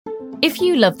If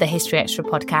you love the History Extra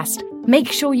podcast,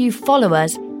 make sure you follow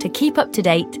us to keep up to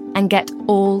date and get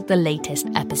all the latest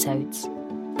episodes.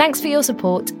 Thanks for your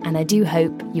support, and I do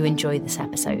hope you enjoy this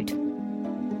episode.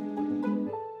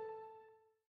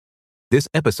 This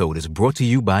episode is brought to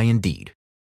you by Indeed.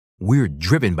 We're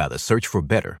driven by the search for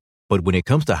better, but when it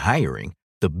comes to hiring,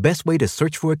 the best way to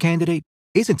search for a candidate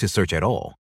isn't to search at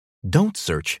all. Don't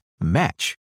search,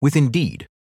 match with Indeed.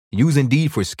 Use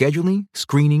Indeed for scheduling,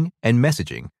 screening, and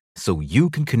messaging so you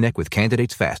can connect with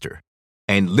candidates faster.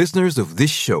 And listeners of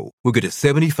this show will get a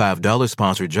 $75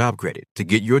 sponsored job credit to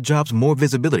get your jobs more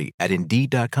visibility at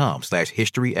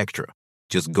Indeed.com/HistoryExtra.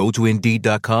 Just go to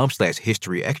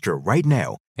Indeed.com/HistoryExtra right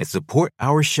now and support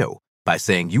our show by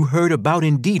saying you heard about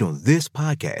Indeed on this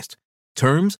podcast.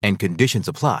 Terms and conditions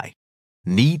apply.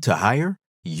 Need to hire?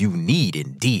 You need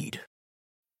Indeed.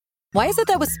 Why is it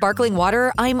that with sparkling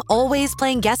water, I'm always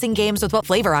playing guessing games with what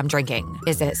flavor I'm drinking?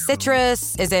 Is it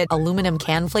citrus? Is it aluminum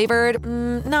can flavored?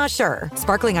 Not sure.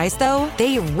 Sparkling Ice, though,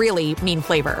 they really mean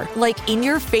flavor. Like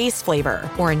in-your-face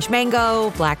flavor. Orange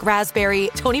mango, black raspberry.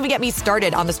 Don't even get me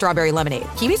started on the strawberry lemonade.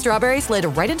 Kiwi Strawberry slid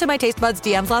right into my taste buds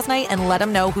DMs last night and let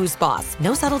them know who's boss.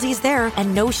 No subtleties there,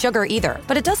 and no sugar either.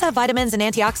 But it does have vitamins and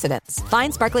antioxidants.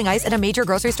 Find Sparkling Ice at a major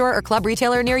grocery store or club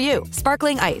retailer near you.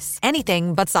 Sparkling Ice.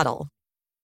 Anything but subtle.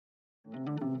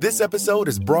 This episode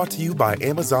is brought to you by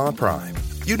Amazon Prime.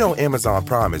 You know Amazon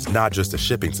Prime is not just a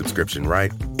shipping subscription,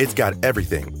 right? It's got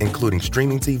everything, including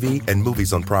streaming TV and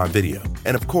movies on Prime Video.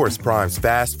 And of course, Prime's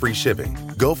fast, free shipping.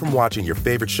 Go from watching your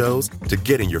favorite shows to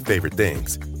getting your favorite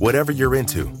things. Whatever you're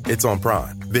into, it's on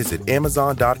Prime. Visit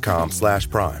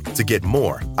Amazon.com/Prime to get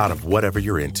more out of whatever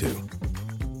you're into.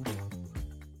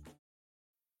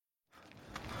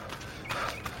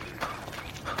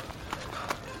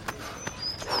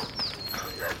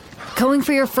 Going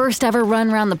for your first ever run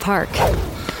around the park.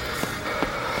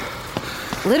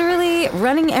 Literally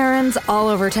running errands all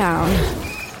over town.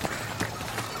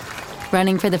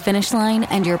 Running for the finish line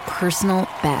and your personal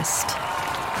best.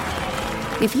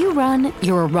 If you run,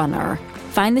 you're a runner.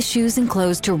 Find the shoes and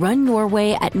clothes to run your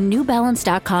way at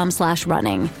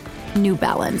newbalance.com/running. New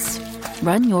Balance.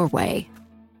 Run your way.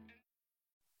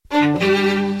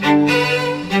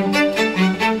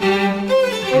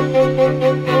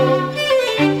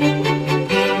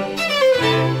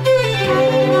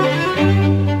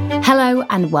 Hello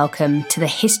and welcome to the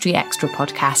History Extra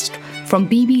podcast from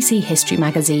BBC History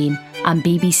Magazine and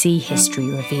BBC History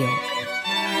Revealed.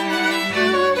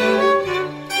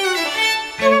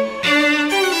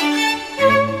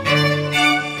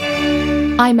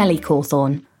 I'm Ellie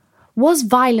Cawthorne. Was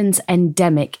violence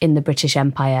endemic in the British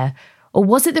Empire, or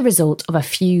was it the result of a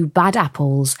few bad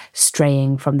apples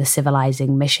straying from the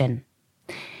civilising mission?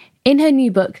 In her new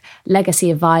book,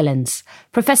 Legacy of Violence,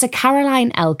 Professor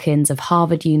Caroline Elkins of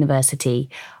Harvard University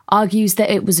argues that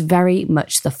it was very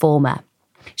much the former.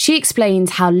 She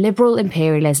explains how liberal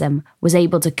imperialism was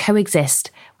able to coexist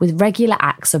with regular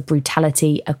acts of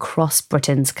brutality across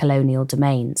Britain's colonial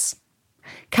domains.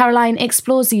 Caroline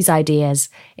explores these ideas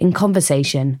in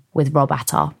conversation with Rob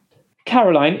Attar.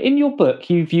 Caroline, in your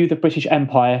book, you view the British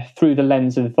Empire through the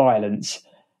lens of violence.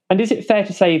 And is it fair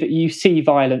to say that you see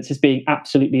violence as being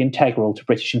absolutely integral to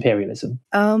British imperialism?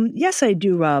 Yes, I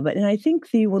do, Rob. And I think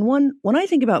when I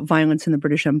think about violence in the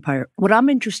British Empire, what I'm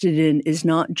interested in is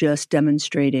not just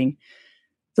demonstrating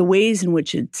the ways in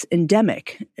which it's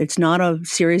endemic. It's not a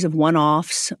series of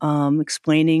one-offs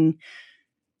explaining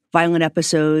violent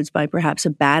episodes by perhaps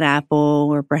a bad apple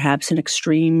or perhaps an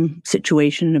extreme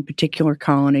situation in a particular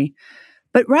colony,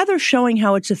 but rather showing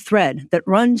how it's a thread that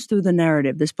runs through the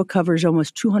narrative. This book covers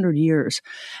almost 200 years,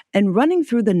 and running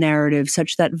through the narrative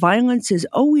such that violence is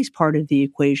always part of the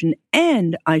equation,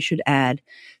 and I should add,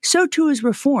 so too is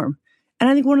reform. And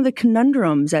I think one of the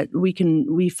conundrums that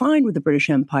we find with the British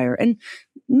Empire, and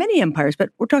many empires, but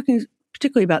we're talking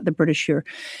particularly about the British here,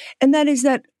 and that is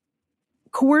that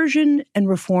coercion and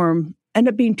reform end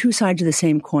up being two sides of the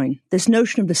same coin, this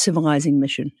notion of the civilizing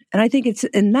mission. And I think it's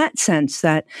in that sense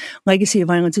that Legacy of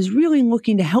Violence is really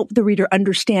looking to help the reader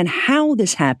understand how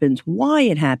this happens, why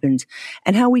it happens,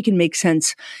 and how we can make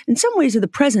sense in some ways of the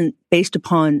present based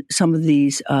upon some of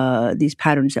these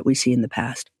patterns that we see in the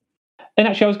past. And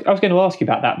actually, I was going to ask you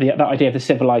about that idea of the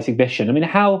civilizing mission. I mean,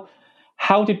 how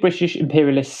did British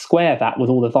imperialists square that with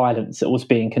all the violence that was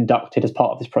being conducted as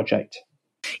part of this project?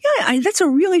 Yeah, that's a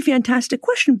really fantastic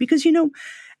question because,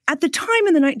 at the time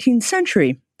in the 19th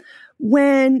century,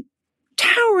 when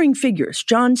towering figures,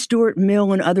 John Stuart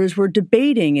Mill and others, were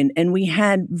debating and we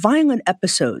had violent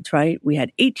episodes, right? We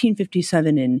had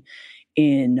 1857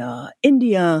 in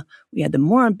India, we had the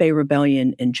Morant Bay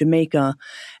Rebellion in Jamaica,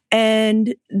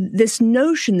 And this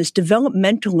notion, this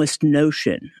developmentalist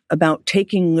notion about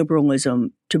taking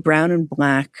liberalism to brown and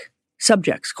black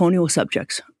subjects, colonial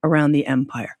subjects around the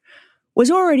empire, was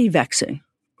already vexing,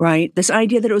 right? This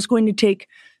idea that it was going to take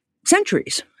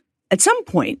centuries. At some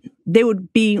point, they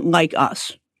would be like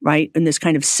us, right? In this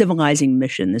kind of civilizing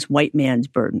mission, this white man's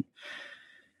burden.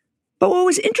 But what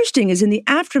was interesting is in the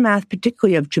aftermath,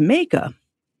 particularly of Jamaica,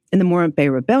 in the Morant Bay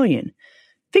Rebellion,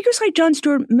 figures like John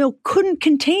Stuart Mill couldn't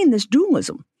contain this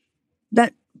dualism,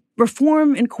 that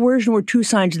reform and coercion were two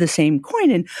sides of the same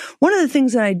coin. And one of the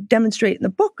things that I demonstrate in the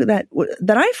book that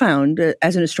I found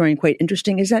as an historian quite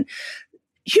interesting is that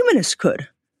humanists could.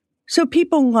 So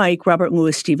people like Robert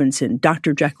Louis Stevenson,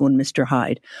 Dr. Jekyll and Mr.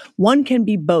 Hyde, one can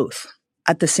be both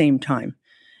at the same time.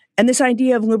 And this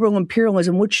idea of liberal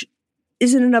imperialism, which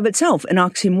is in and of itself an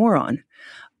oxymoron,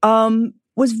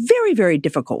 was very, very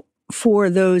difficult for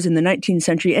those in the 19th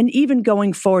century and even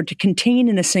going forward to contain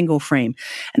in a single frame.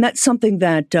 And that's something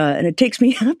that, and it takes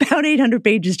me about 800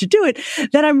 pages to do it,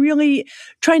 that I'm really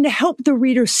trying to help the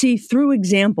reader see through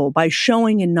example by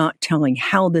showing and not telling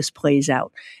how this plays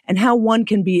out and how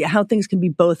things can be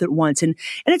both at once. And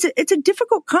it's a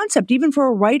difficult concept even for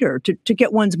a writer to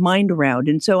get one's mind around.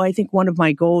 And so I think one of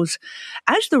my goals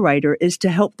as the writer is to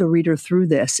help the reader through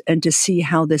this and to see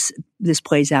how this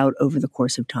plays out over the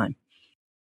course of time.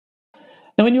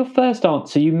 Now, in your first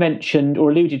answer, you mentioned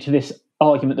or alluded to this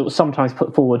argument that was sometimes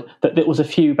put forward that there was a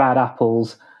few bad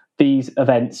apples. These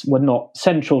events were not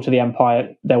central to the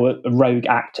empire. There were rogue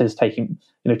actors taking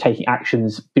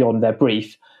actions beyond their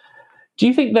brief. Do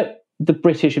you think that the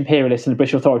British imperialists and the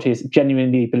British authorities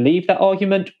genuinely believed that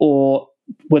argument, or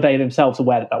were they themselves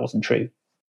aware that that wasn't true?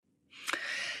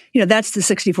 That's the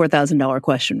 $64,000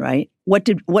 question, right? What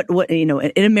in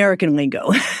American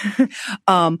lingo,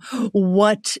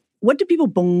 what do people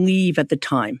believe at the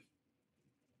time,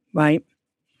 right?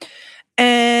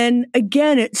 And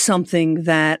again, it's something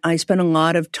that I spent a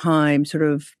lot of time sort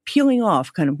of peeling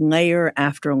off kind of layer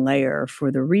after layer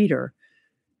for the reader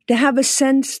to have a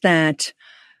sense that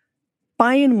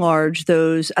by and large,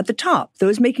 those at the top,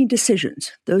 those making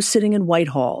decisions, those sitting in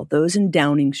Whitehall, those in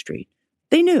Downing Street,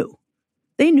 they knew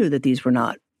that these were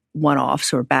not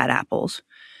one-offs or bad apples.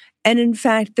 And in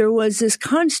fact, there was this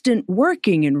constant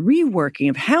working and reworking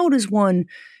of how does one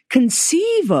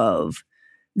conceive of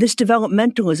this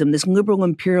developmentalism, this liberal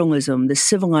imperialism, this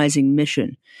civilizing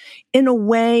mission in a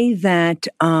way that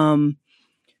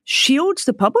shields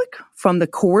the public from the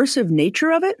coercive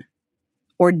nature of it,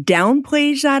 or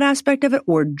downplays that aspect of it,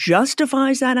 or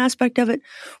justifies that aspect of it,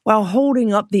 while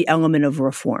holding up the element of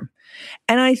reform.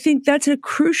 And I think that's a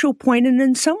crucial point. And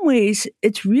in some ways,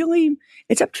 it's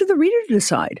up to the reader to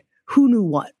decide who knew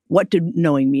what. What did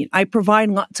knowing mean? I provide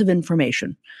lots of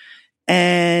information.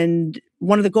 And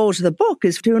one of the goals of the book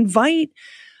is to invite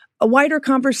a wider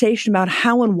conversation about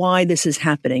how and why this is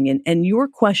happening. And your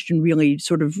question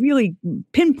really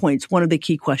pinpoints one of the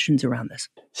key questions around this.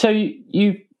 So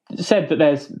you said that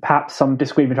there's perhaps some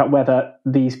disagreement about whether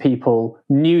these people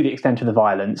knew the extent of the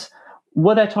violence.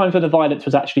 Were there times where the violence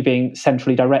was actually being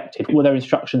centrally directed? Were there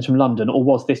instructions from London, or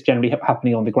was this generally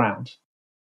happening on the ground?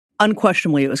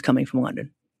 Unquestionably, it was coming from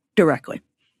London, directly.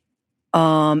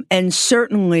 And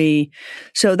certainly,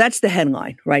 so that's the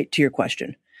headline, right, to your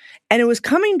question. And it was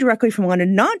coming directly from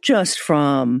London, not just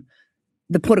from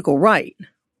the political right,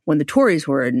 when the Tories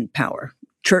were in power,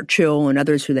 Churchill and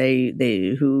others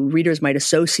who readers might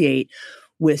associate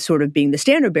with sort of being the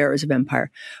standard bearers of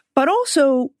empire, but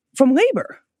also from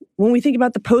labor. When we think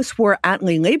about the post-war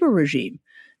Attlee labor regime,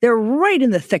 they're right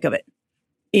in the thick of it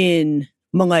in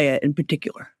Malaya in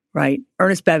particular, right?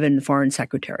 Ernest Bevin, the foreign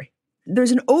secretary.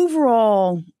 There's an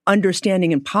overall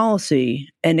understanding and policy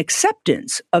and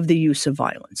acceptance of the use of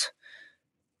violence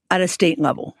at a state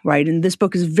level, right? And this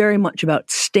book is very much about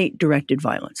state-directed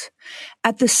violence.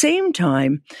 At the same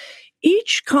time,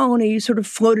 each colony sort of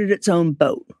floated its own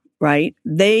boat, right?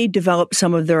 They developed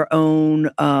some of their own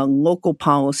local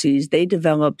policies. They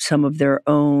developed some of their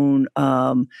own,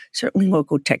 certainly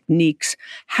local techniques.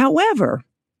 However,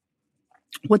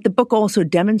 what the book also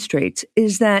demonstrates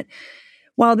is that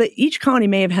while each colony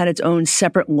may have had its own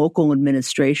separate local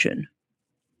administration,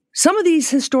 some of these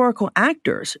historical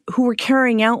actors who were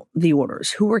carrying out the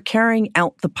orders, who were carrying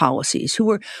out the policies,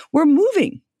 who were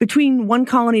moving between one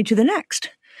colony to the next.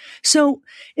 So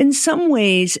in some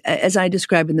ways, as I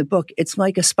describe in the book, it's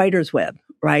like a spider's web,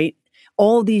 right?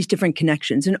 All these different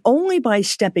connections. And only by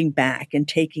stepping back and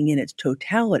taking in its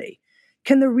totality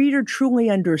Can the reader truly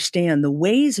understand the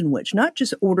ways in which not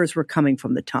just orders were coming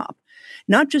from the top,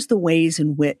 not just the ways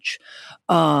in which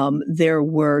there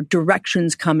were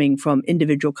directions coming from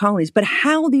individual colonies, but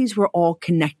how these were all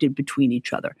connected between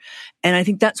each other? And I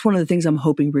think that's one of the things I'm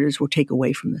hoping readers will take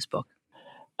away from this book.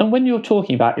 And when you're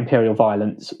talking about imperial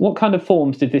violence, what kind of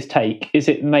forms did this take? Is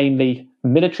it mainly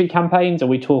military campaigns? Are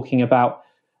we talking about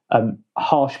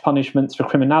harsh punishments for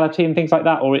criminality and things like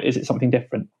that? Or is it something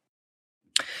different?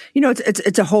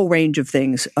 It's a whole range of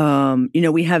things.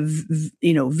 We have,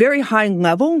 very high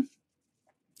level,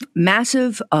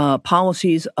 massive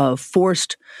policies of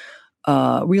forced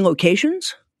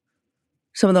relocations.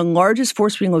 Some of the largest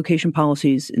forced relocation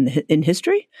policies in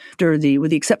history, with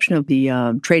the exception of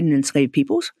the trade and enslaved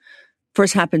peoples.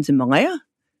 First happens in Malaya,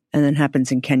 and then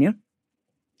happens in Kenya.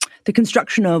 The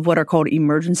construction of what are called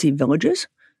emergency villages,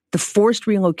 the forced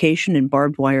relocation in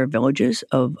barbed wire villages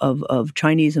of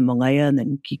Chinese in Malaya and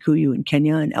then Kikuyu in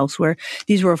Kenya and elsewhere.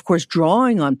 These were, of course,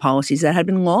 drawing on policies that had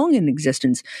been long in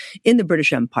existence in the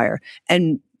British Empire.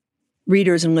 And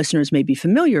readers and listeners may be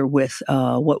familiar with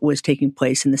what was taking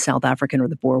place in the South African or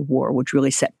the Boer War, which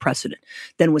really set precedent,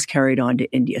 then was carried on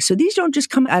to India. So these don't just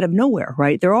come out of nowhere,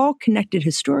 right? They're all connected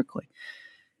historically.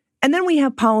 And then we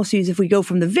have policies, if we go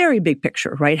from the very big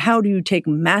picture, right? How do you take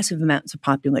massive amounts of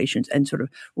populations and sort of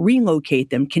relocate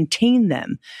them, contain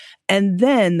them? And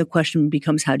then the question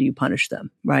becomes, how do you punish them,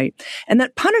 right? And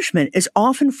that punishment is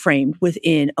often framed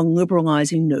within a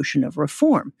liberalizing notion of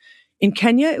reform. In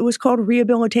Kenya, it was called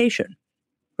rehabilitation,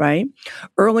 right?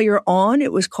 Earlier on,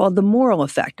 it was called the moral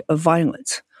effect of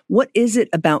violence. What is it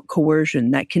about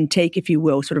coercion that can take, if you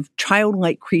will, sort of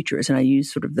childlike creatures, and I use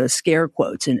sort of the scare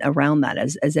quotes and around that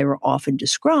as they were often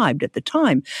described at the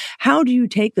time. How do you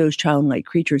take those childlike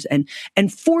creatures and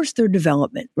force their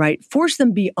development, right? Force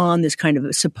them beyond this kind of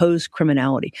a supposed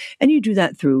criminality. And you do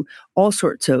that through all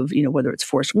sorts of, whether it's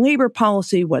forced labor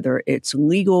policy, whether it's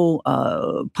legal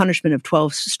punishment of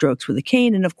 12 strokes with a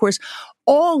cane. And of course,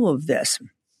 all of this,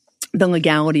 the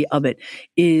legality of it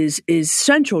is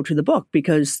central to the book,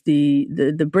 because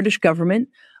the British government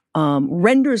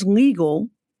renders legal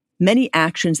many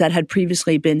actions that had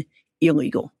previously been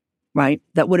illegal, right?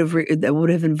 That would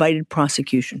have invited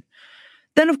prosecution.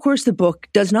 Then, of course, the book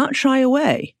does not shy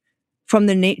away from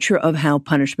the nature of how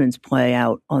punishments play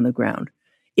out on the ground.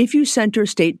 If you center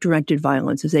state-directed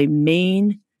violence as a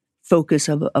main focus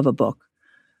of a book,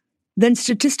 then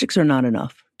statistics are not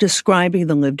enough. Describing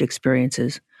the lived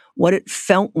experiences, what it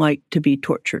felt like to be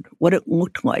tortured, what it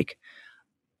looked like,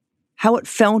 how it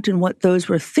felt, and what those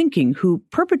were thinking who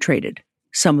perpetrated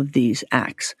some of these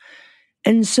acts.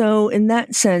 And so in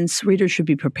that sense, readers should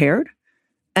be prepared,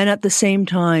 and at the same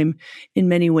time, in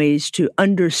many ways, to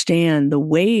understand the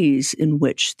ways in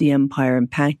which the empire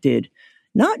impacted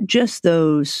not just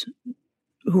those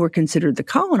who were considered the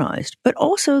colonized, but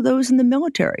also those in the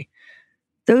military,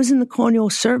 those in the colonial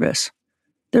service.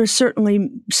 There are certainly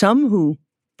some who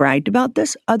bragged about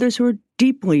this, others who were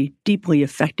deeply, deeply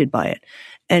affected by it.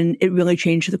 And it really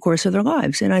changed the course of their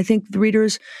lives. And I think the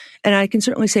readers, and I can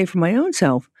certainly say for my own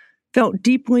self, felt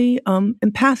deeply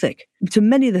empathic to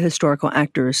many of the historical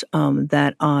actors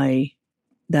that I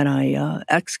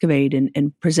excavate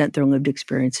and present their lived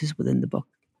experiences within the book.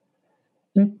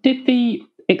 Did the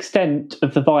extent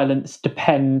of the violence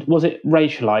depend, was it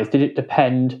racialized? Did it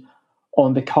depend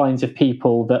on the kinds of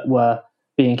people that were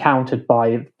being encountered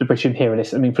by the British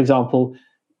imperialists? I mean, for example,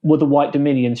 were the white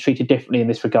dominions treated differently in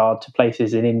this regard to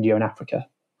places in India and Africa?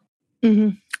 Mm-hmm.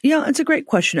 Yeah, it's a great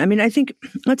question. I mean, I think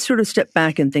let's sort of step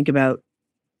back and think about,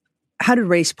 how did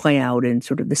race play out in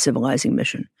sort of the civilizing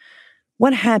mission?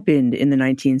 What happened in the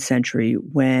 19th century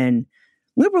when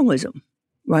liberalism,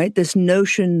 right, this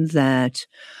notion that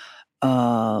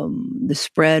the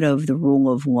spread of the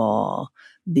rule of law,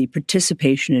 the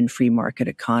participation in free market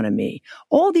economy,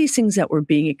 all these things that were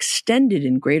being extended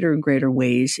in greater and greater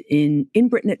ways in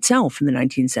Britain itself in the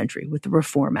 19th century with the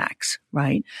Reform Acts,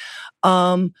 right?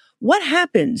 What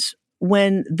happens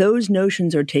when those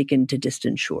notions are taken to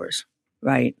distant shores,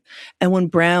 right? And when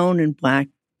brown and black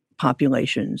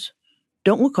populations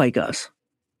don't look like us.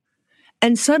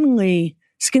 And suddenly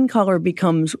skin color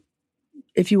becomes,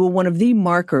 if you will, one of the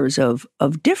markers of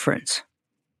difference.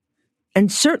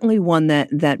 And certainly one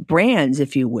that brands,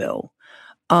 if you will,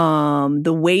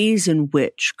 the ways in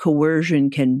which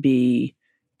coercion can be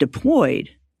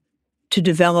deployed to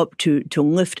develop, to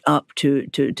lift up,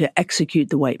 to execute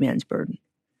the white man's burden.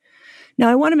 Now,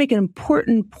 I want to make an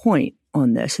important point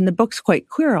on this, and the book's quite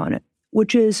clear on it,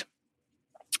 which is,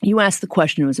 you asked the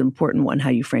question, it was an important one, how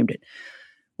you framed it.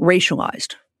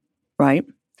 Racialized, right?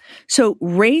 So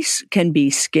race can be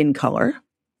skin color,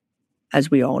 as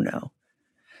we all know.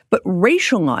 but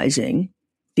racializing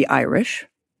the Irish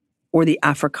or the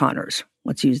Afrikaners.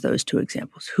 Let's use those two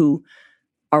examples, who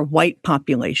are white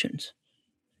populations.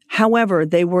 However,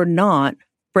 they were not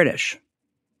British.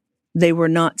 They were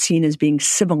not seen as being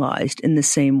civilized in the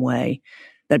same way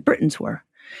that Britons were.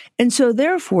 And so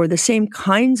therefore, the same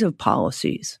kinds of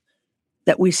policies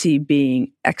that we see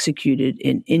being executed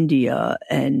in India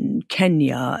and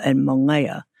Kenya and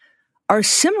Malaya are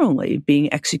similarly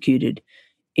being executed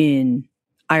in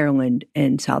Ireland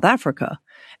and South Africa.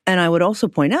 And I would also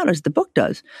point out, as the book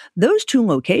does, those two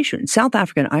locations, South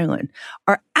Africa and Ireland,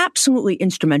 are absolutely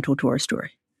instrumental to our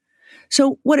story.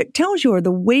 So what it tells you are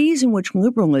the ways in which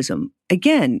liberalism,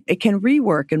 again, it can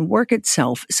rework and work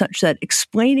itself such that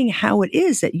explaining how it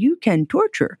is that you can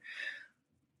torture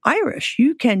Irish,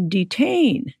 you can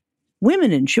detain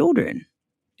women and children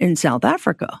in South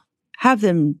Africa, have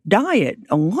them die at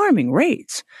alarming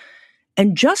rates,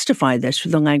 and justify this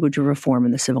through the language of reform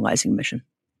and the civilizing mission.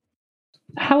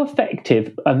 How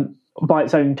effective, by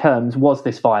its own terms, was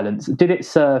this violence? Did it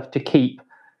serve to keep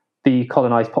the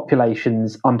colonized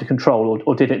populations under control,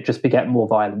 or did it just beget more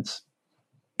violence?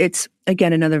 It's,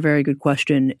 again, another very good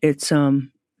question. It's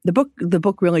the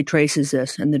book really traces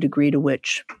this and the degree to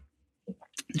which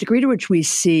we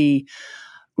see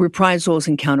reprisals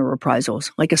and counter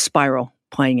reprisals, like a spiral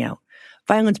playing out.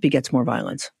 Violence begets more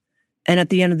violence. And at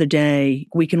the end of the day,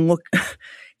 we can look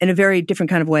in a very different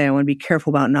kind of way. I want to be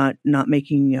careful about not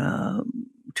making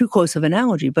too close of an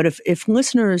analogy. But if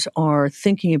listeners are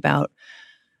thinking about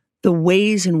the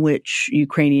ways in which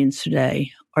Ukrainians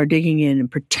today are digging in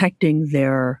and protecting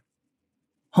their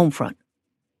home front,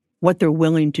 what they're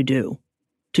willing to do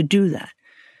that.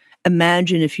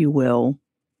 Imagine, if you will,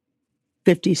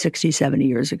 50, 60, 70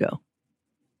 years ago.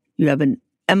 You have an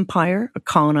empire, a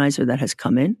colonizer that has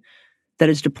come in, that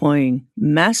is deploying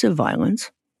massive violence,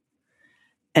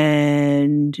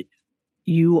 and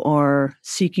you are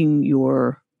seeking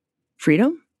your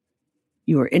freedom,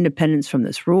 your independence from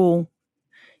this rule,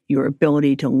 your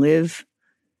ability to live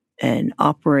and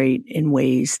operate in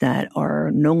ways that are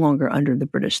no longer under the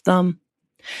British thumb.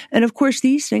 And of course,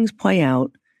 these things play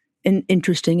out in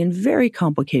interesting and very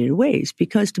complicated ways,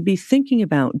 because to be thinking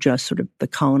about just sort of the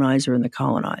colonizer and the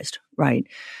colonized, right?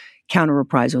 Counter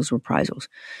reprisals,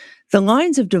 the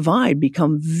lines of divide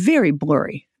become very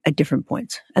blurry at different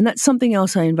points. And that's something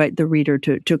else I invite the reader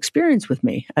to experience with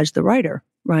me as the writer,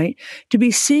 right? To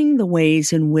be seeing the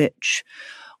ways in which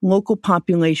local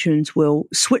populations will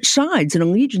switch sides and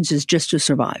allegiances just to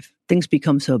survive. Things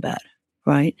become so bad,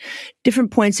 right?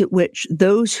 Different points at which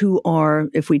those who are,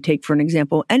 if we take for an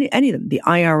example, any of them, the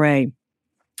IRA,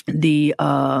 the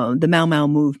Mau Mau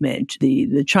movement,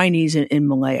 the Chinese in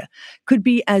Malaya, could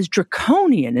be as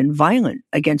draconian and violent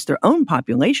against their own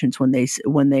populations when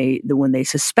they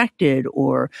suspected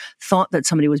or thought that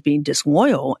somebody was being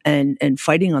disloyal and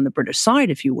fighting on the British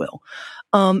side, if you will.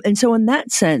 And so in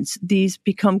that sense, these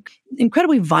become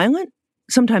incredibly violent,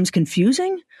 sometimes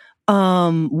confusing,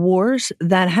 wars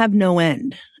that have no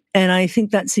end. And I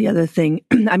think that's the other thing.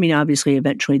 I mean, obviously,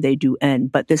 eventually they do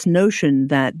end, but this notion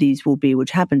that these will be,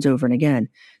 which happens over and again,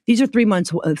 these are 3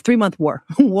 months, 3-month war.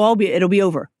 It'll be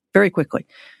over very quickly.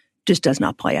 Just does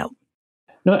not play out.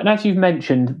 No, and as you've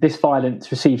mentioned, this violence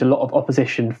received a lot of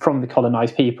opposition from the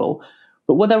colonised people.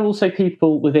 But were there also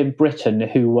people within Britain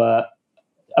who were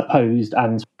opposed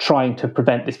and trying to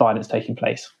prevent this violence taking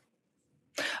place?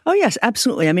 Oh, yes,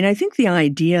 absolutely. I mean, I think the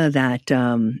idea that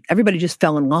everybody just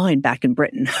fell in line back in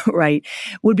Britain, right,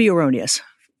 would be erroneous,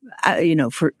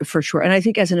 for sure. And I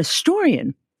think as an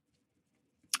historian,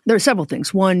 there are several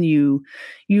things. One, you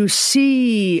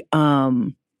see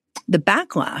the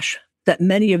backlash that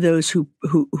many of those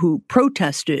who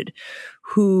protested,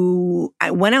 who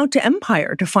went out to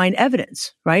empire to find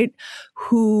evidence, right?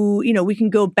 Who, we can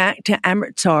go back to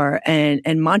Amritsar and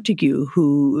Montagu,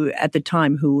 who at the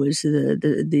time, who was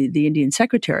the Indian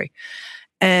secretary,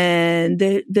 and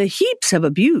the heaps of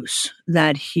abuse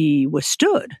that he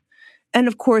withstood. And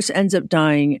of course, ends up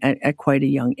dying at quite a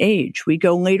young age. We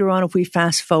go later on, if we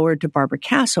fast forward to Barbara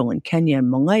Castle in Kenya and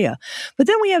Malaya. But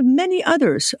then we have many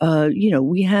others.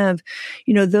 We have,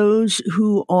 those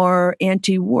who are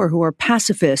anti-war, who are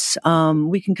pacifists.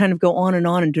 We can kind of go on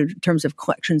in terms of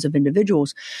collections of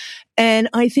individuals. And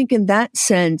I think in that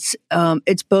sense,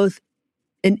 it's both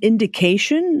an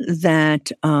indication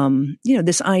that,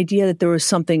 this idea that there was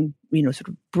something, sort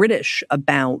of British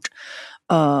about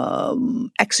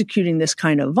executing this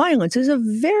kind of violence is a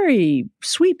very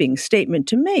sweeping statement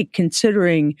to make,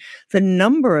 considering the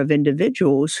number of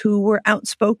individuals who were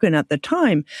outspoken at the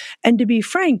time. And to be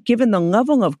frank, given the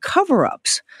level of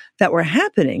cover-ups that were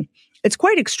happening, it's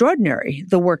quite extraordinary,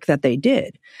 the work that they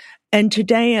did. And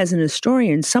today, as an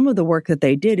historian, some of the work that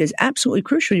they did is absolutely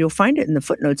crucial. You'll find it in the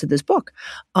footnotes of this book.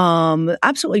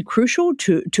 Absolutely crucial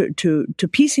to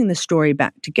piecing the story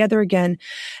back together again,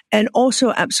 and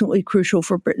also absolutely crucial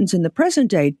for Britons in the present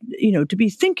day, to be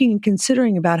thinking and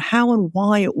considering about how and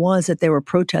why it was that they were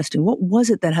protesting. What was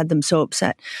it that had them so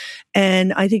upset?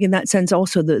 And I think in that sense,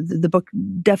 also the book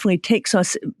definitely takes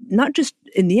us not just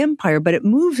in the empire, but it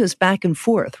moves us back and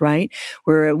forth, right?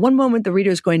 Where at one moment the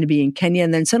reader is going to be in Kenya,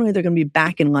 and then suddenly they're going to be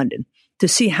back in London to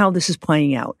see how this is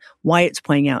playing out, why it's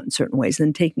playing out in certain ways, and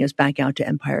then taking us back out to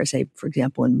empire, say, for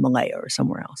example, in Malaya or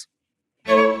somewhere else.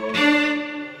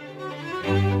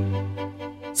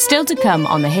 Still to come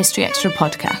on the History Extra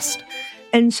podcast.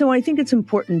 And so I think it's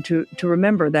important to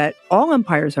remember that all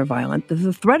empires are violent.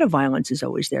 The threat of violence is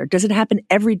always there. Does it happen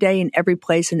every day in every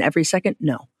place and every second?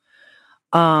 No.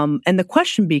 And the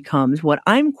question becomes, what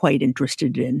I'm quite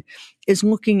interested in is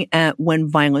looking at when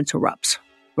violence erupts,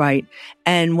 right?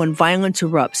 And when violence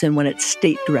erupts and when it's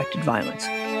state-directed violence.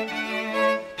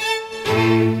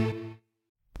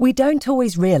 We don't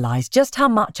always realise just how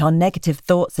much our negative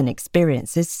thoughts and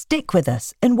experiences stick with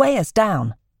us and weigh us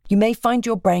down. You may find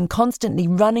your brain constantly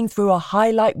running through a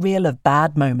highlight reel of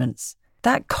bad moments.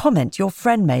 That comment your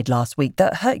friend made last week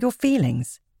that hurt your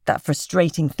feelings. That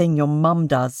frustrating thing your mum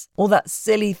does, or that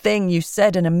silly thing you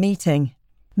said in a meeting.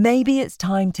 Maybe it's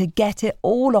time to get it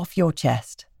all off your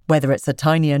chest, whether it's a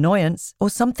tiny annoyance or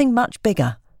something much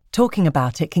bigger. Talking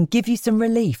about it can give you some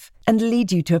relief and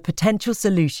lead you to a potential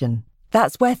solution.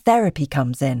 That's where therapy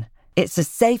comes in. It's a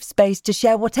safe space to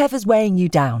share whatever's weighing you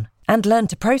down and learn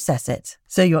to process it,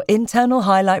 so your internal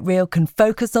highlight reel can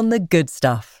focus on the good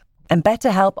stuff. And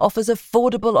BetterHelp offers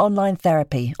affordable online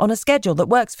therapy on a schedule that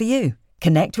works for you.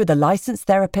 Connect with a licensed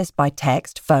therapist by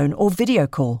text, phone, or video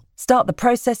call. Start the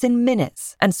process in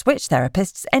minutes and switch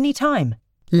therapists anytime.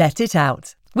 Let it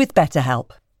out with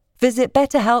BetterHelp. Visit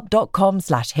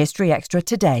betterhelp.com/historyextra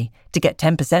today to get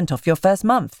 10% off your first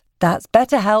month. That's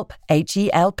BetterHelp,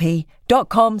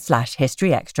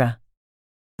 HELP.com/historyextra.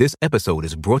 This episode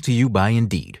is brought to you by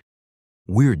Indeed.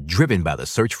 We're driven by the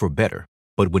search for better,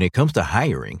 but when it comes to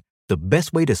hiring, the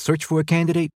best way to search for a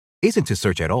candidate isn't to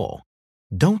search at all.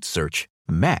 Don't search,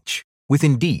 match with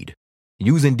Indeed.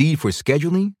 Use Indeed for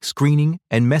scheduling, screening,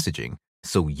 and messaging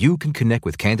so you can connect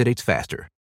with candidates faster.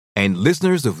 And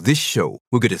listeners of this show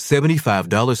will get a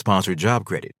 $75 sponsored job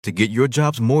credit to get your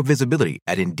jobs more visibility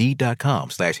at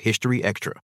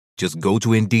Indeed.com/historyextra. Just go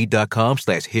to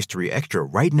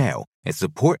Indeed.com/historyextra right now and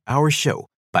support our show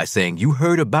by saying you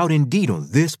heard about Indeed on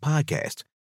this podcast.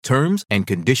 Terms and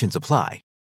conditions apply.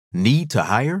 Need to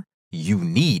hire? You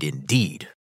need Indeed.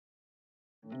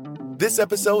 This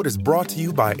episode is brought to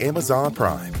you by Amazon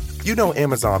Prime. You know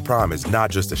Amazon Prime is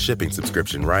not just a shipping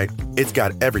subscription, right? It's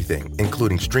got everything,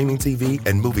 including streaming TV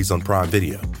and movies on Prime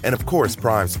Video. And of course,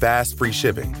 Prime's fast, free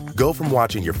shipping. Go from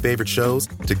watching your favorite shows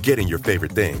to getting your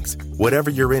favorite things. Whatever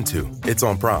you're into, it's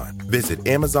on Prime. Visit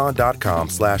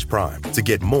Amazon.com/Prime to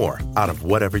get more out of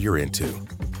whatever you're into.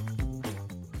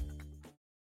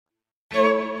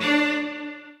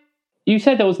 You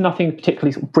said there was nothing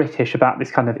particularly sort of British about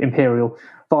this kind of imperial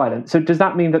violence. So does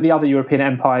that mean that the other European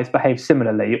empires behaved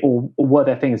similarly, or were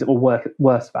there things that were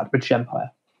worse about the British Empire?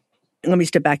 Let me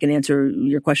step back and answer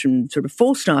your question sort of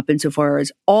full stop insofar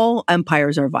as all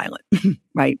empires are violent,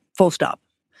 right? Full stop.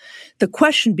 The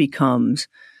question becomes,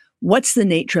 what's the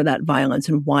nature of that violence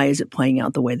and why is it playing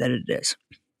out the way that it is?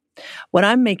 What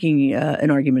I'm making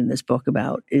an argument in this book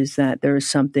about is that there is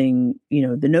something,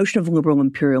 the notion of liberal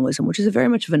imperialism, which is very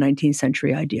much of a 19th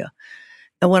century idea.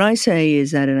 And what I say is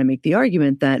that, and I make the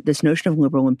argument that this notion of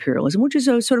liberal imperialism, which is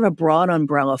a sort of a broad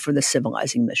umbrella for the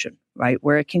civilizing mission, right,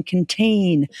 where it can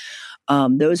contain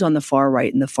those on the far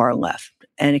right and the far left,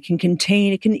 and it can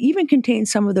even contain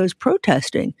some of those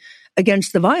protesting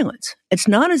against the violence. It's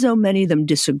not as though many of them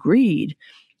disagreed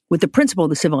with the principle of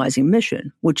the civilizing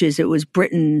mission, which is it was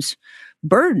Britain's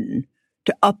burden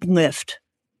to uplift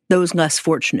those less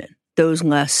fortunate, those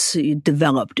less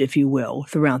developed, if you will,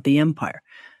 throughout the empire.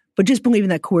 But just believing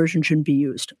that coercion shouldn't be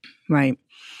used, right?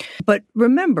 But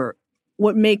remember,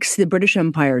 what makes the British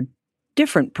Empire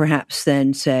different, perhaps,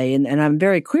 than, say, and I'm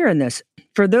very clear in this,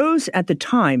 for those at the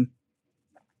time,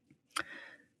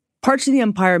 parts of the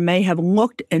empire may have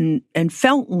looked and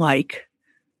felt like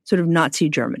sort of Nazi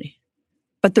Germany.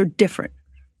 But they're different.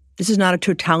 This is not a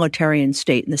totalitarian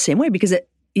state in the same way because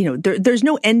there's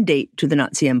no end date to the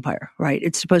Nazi Empire, right?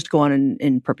 It's supposed to go on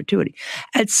in perpetuity.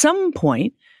 At some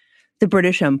point, the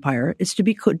British Empire is to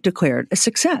be declared a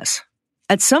success.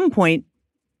 At some point,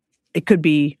 it could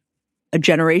be a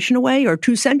generation away or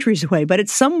 2 centuries away. But at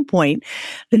some point,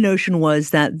 the notion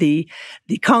was that the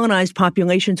colonized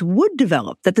populations would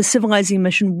develop, that the civilizing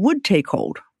mission would take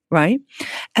hold, right?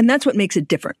 And that's what makes it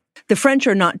different. The French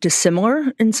are not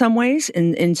dissimilar in some ways,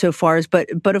 insofar as,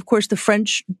 but of course the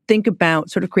French think about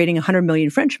sort of creating 100 million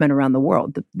Frenchmen around the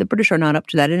world. The British are not up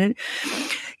to that. And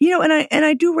and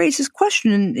I do raise this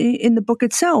question in the book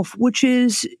itself, which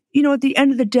is, at the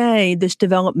end of the day, this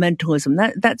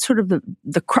developmentalism, that's sort of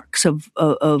the crux of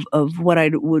what I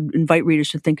would invite readers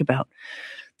to think about.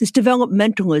 This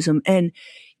developmentalism, and,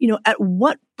 at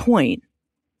what point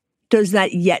does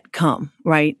that yet come,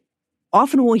 right?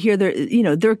 Often we'll hear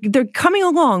they're coming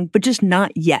along, but just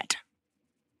not yet.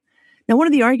 Now, one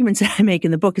of the arguments that I make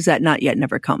in the book is that not yet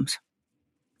never comes.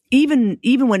 Even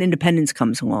when independence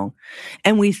comes along,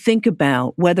 and we think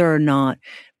about whether or not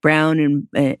Brown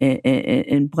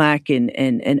and Black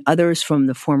and others from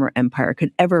the former empire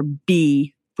could ever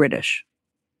be British.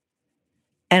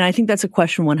 And I think that's a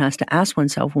question one has to ask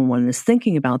oneself when one is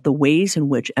thinking about the ways in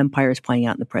which empire is playing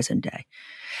out in the present day.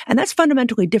 And that's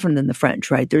fundamentally different than the French,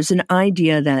 right? There's an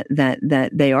idea that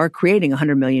they are creating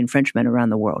 100 million Frenchmen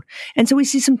around the world. And so we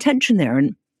see some tension there.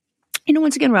 And,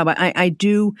 once again, Rob,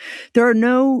 there are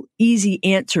no easy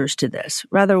answers to this.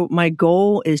 Rather, my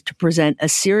goal is to present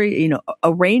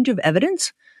a range of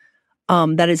evidence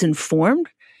that is informed,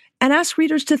 and ask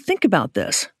readers to think about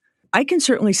this. I can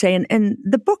certainly say, and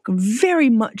the book very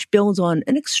much builds on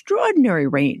an extraordinary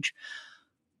range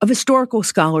of historical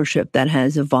scholarship that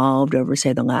has evolved over,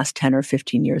 say, the last 10 or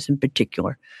 15 years in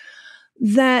particular,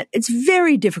 that it's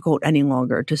very difficult any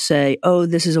longer to say, oh,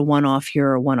 this is a one-off here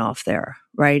or one-off there,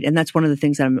 right? And that's one of the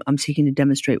things that I'm seeking to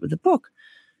demonstrate with the book.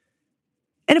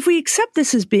 And if we accept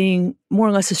this as being more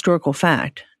or less historical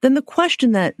fact, then the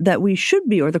question that we should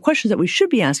be, or the questions that we should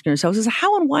be asking ourselves is,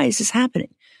 how and why is this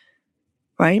happening?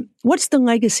 Right? What's the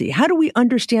legacy? How do we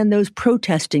understand those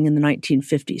protesting in the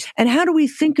 1950s? And how do we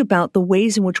think about the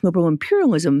ways in which liberal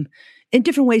imperialism in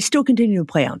different ways still continue to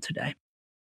play out today?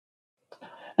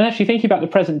 And actually thinking about the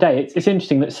present day, it's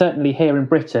interesting that certainly here in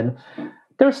Britain,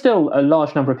 there are still a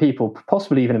large number of people,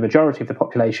 possibly even a majority of the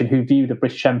population, who view the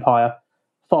British Empire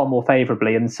far more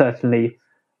favourably, and certainly,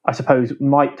 I suppose,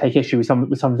 might take issue with some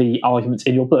of the arguments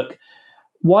in your book.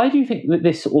 Why do you think that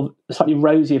this sort of slightly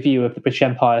rosier view of the British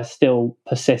Empire still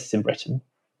persists in Britain?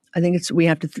 I think we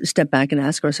have to step back and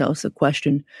ask ourselves the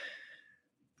question,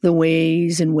 the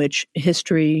ways in which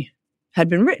history had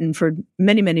been written for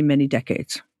many, many, many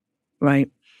decades, right?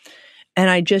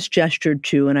 And I just gestured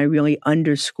to, and I really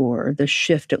underscore the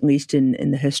shift, at least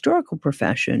in the historical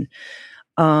profession,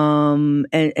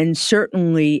 and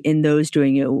certainly in those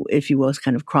doing, if you will,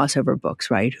 kind of crossover books,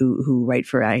 right? Who write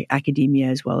for academia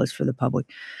as well as for the public.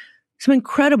 Some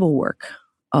incredible work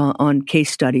on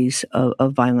case studies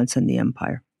of violence in the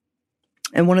empire.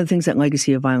 And one of the things that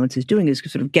Legacy of Violence is doing is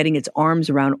sort of getting its arms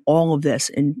around all of this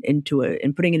and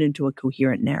putting it into a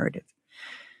coherent narrative.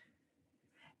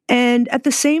 And at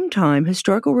the same time,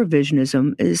 historical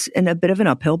revisionism is in a bit of an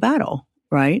uphill battle,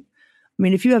 right? I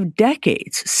mean, if you have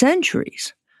decades,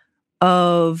 centuries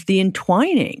of the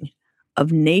entwining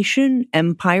of nation,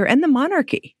 empire, and the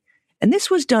monarchy, and this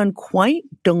was done quite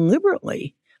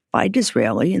deliberately by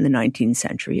Disraeli in the 19th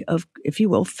century of, if you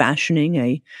will, fashioning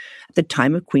at the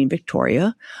time of Queen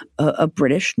Victoria, a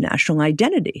British national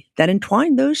identity that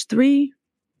entwined those 3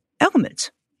 elements.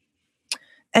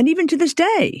 And even to this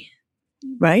day,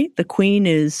 right, the Queen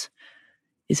is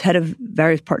head of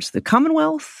various parts of the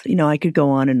Commonwealth. I could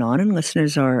go on, and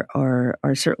listeners are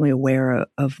certainly aware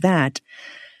of that.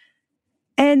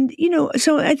 And,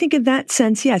 so I think in that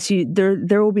sense, yes,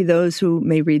 there will be those who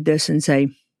may read this and say,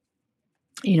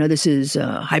 this is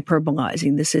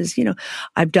hyperbolizing. This is,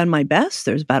 I've done my best.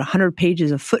 There's about 100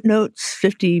 pages of footnotes,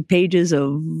 50 pages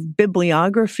of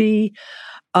bibliography.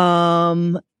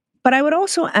 But I would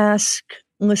also ask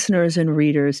listeners and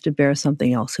readers to bear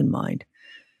something else in mind,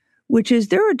 which is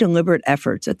there are deliberate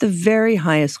efforts at the very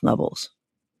highest levels,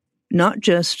 not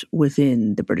just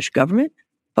within the British government,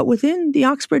 but within the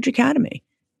Oxbridge Academy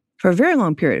for a very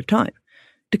long period of time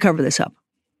to cover this up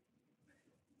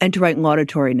and to write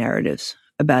laudatory narratives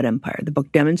about empire. The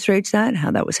book demonstrates that,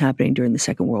 how that was happening during the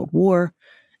Second World War,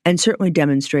 and certainly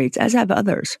demonstrates, as have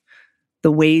others,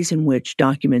 the ways in which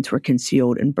documents were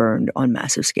concealed and burned on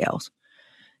massive scales.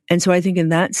 And so I think in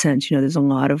that sense, there's a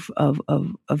lot of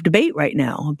debate right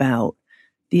now about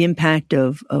the impact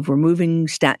of removing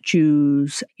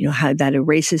statues, how that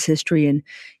erases history. And,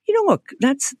 look,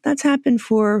 that's happened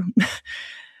for a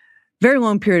very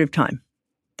long period of time,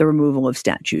 the removal of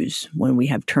statues when we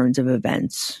have turns of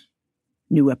events,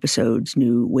 new episodes,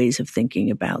 new ways of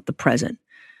thinking about the present.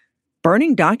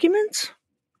 Burning documents?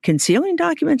 concealing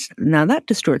documents, now that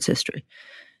distorts history.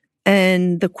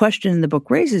 And the question the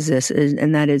book raises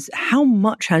and that is, how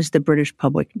much has the British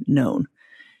public known?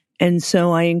 And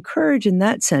so I encourage in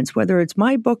that sense, whether it's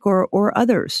my book or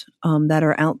others that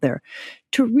are out there,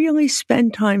 to really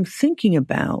spend time thinking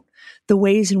about the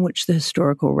ways in which the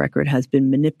historical record has been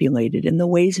manipulated and the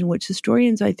ways in which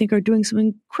historians, I think, are doing some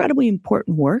incredibly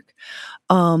important work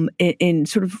in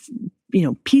sort of,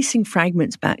 piecing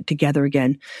fragments back together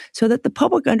again so that the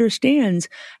public understands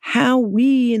how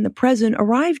we in the present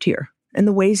arrived here and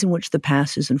the ways in which the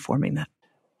past is informing that.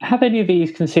 Have any of these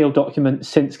concealed documents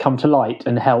since come to light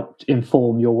and helped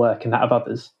inform your work and that of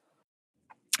others?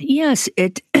 Yes,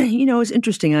 it was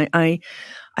interesting. I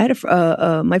had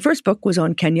my first book was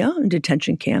on Kenya and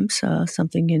detention camps,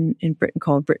 something in Britain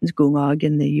called Britain's Gulag.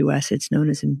 In the U.S., it's known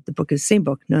as, the book is the same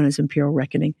book, known as Imperial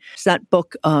Reckoning. So that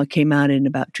book came out in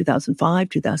about 2005,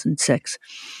 2006.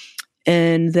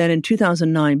 And then in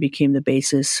 2009 became the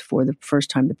basis for the first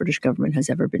time the British government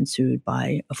has ever been sued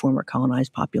by a former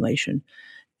colonized population.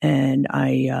 And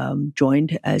I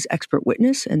joined as expert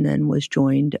witness and then was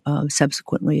joined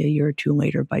subsequently a year or two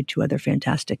later by two other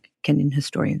fantastic Kenyan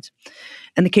historians.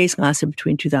 And the case lasted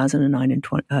between 2009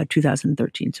 and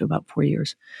 2013, so about 4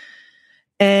 years.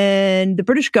 And the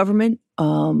British government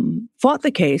fought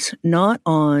the case not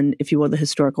on, if you will, the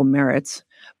historical merits,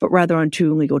 but rather on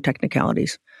two legal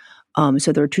technicalities.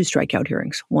 So there are two strikeout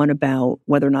hearings, one about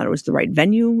whether or not it was the right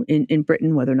venue in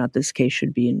Britain, whether or not this case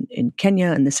should be in Kenya,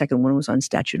 and the second one was on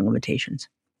statute of limitations.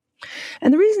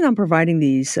 And the reason I'm providing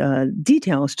these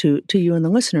details to you and the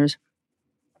listeners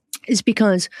is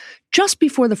because just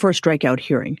before the first strikeout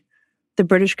hearing, the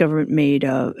British government made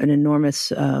an enormous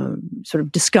sort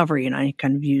of discovery, and I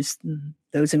kind of use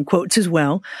those in quotes as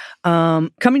well,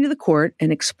 coming to the court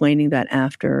and explaining that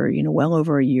after, well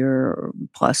over a year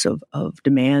plus of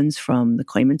demands from the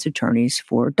claimant's attorneys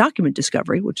for document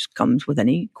discovery, which comes with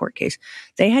any court case,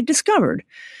 they had discovered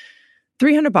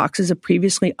 300 boxes of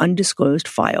previously undisclosed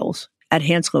files at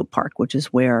Hanslope Park, which is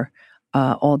where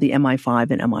all the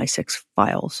MI5 and MI6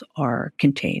 files are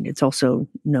contained. It's also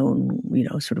known,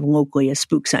 sort of locally as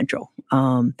Spook Central.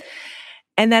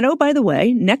 And then, oh, by the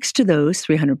way, next to those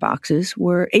 300 boxes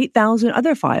were 8,000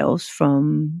 other files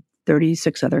from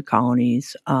 36 other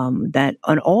colonies that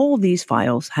on all of these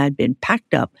files had been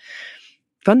packed up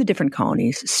from the different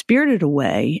colonies, spirited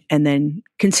away, and then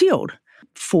concealed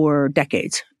for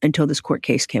decades until this court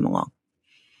case came along.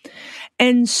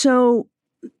 And so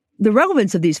the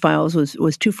relevance of these files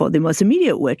was twofold. The most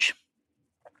immediate which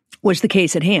was the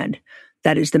case at hand.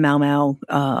 That is the Mau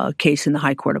Mau case in the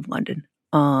High Court of London.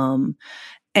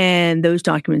 And those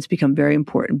documents become very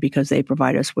important because they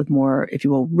provide us with more, if you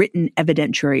will, written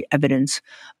evidentiary evidence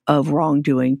of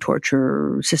wrongdoing,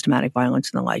 torture, systematic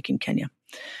violence, and the like in Kenya.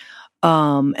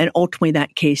 And ultimately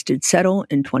that case did settle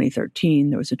in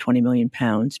 2013. There was a £20 million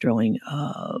sterling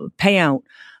payout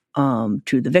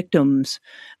to the victims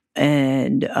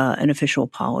and an official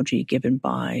apology given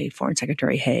by Foreign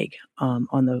Secretary Haig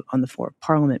on the floor of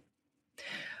Parliament.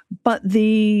 But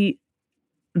the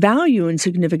value and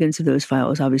significance of those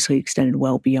files obviously extended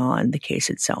well beyond the case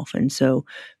itself. And so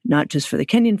not just for the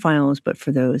Kenyan files, but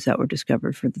for those that were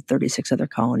discovered for the 36 other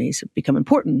colonies have become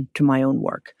important to my own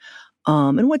work.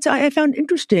 And what I found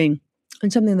interesting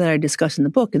and something that I discuss in the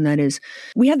book, and that is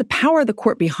we had the power of the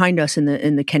court behind us in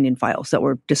the Kenyan files that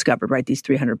were discovered, right? These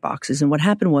 300 boxes. And what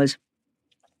happened was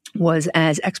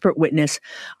as expert witness,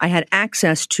 I had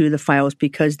access to the files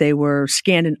because they were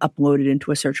scanned and uploaded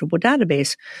into a searchable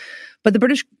database. But the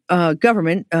British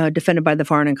government, defended by the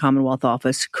Foreign and Commonwealth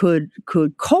Office, could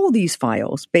cull these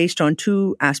files based on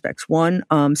two aspects. One,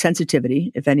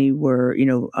 sensitivity, if any were,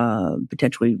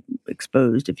 potentially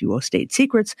exposed, if you will, state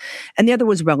secrets. And the other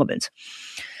was relevance.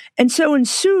 And so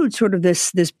ensued sort of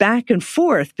this back and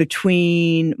forth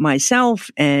between myself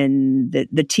and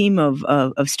the team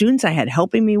of students I had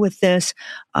helping me with this,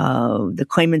 the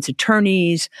claimant's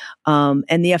attorneys,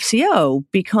 and the FCO,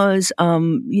 because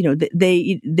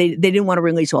they didn't want to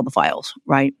release all the files,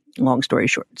 right? Long story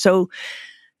short. So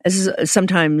as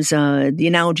sometimes the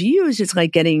analogy used, it's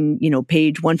like getting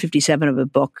page 157 of a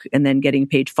book and then getting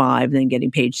page 5, and then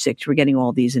getting page 6. We're getting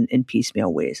all these in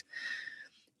piecemeal ways.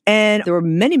 And there were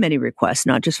many, many requests,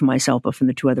 not just from myself, but from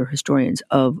the two other historians,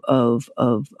 of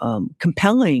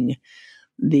compelling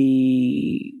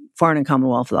the Foreign and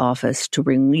Commonwealth Office to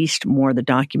release more of the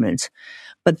documents.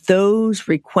 But those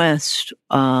requests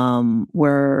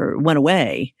went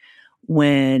away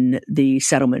when the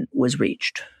settlement was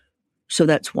reached. So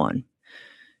that's one.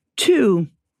 Two,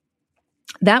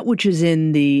 that which is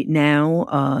in the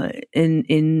now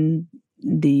in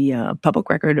Public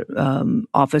Record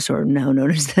Office, or now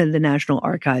known as the National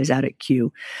Archives out at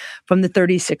Kew, from the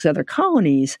 36 other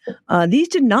colonies, these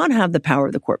did not have the power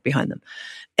of the court behind them.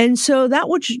 And so that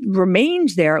which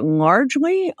remains there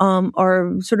largely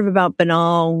are sort of about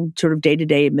banal, sort of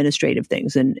day-to-day administrative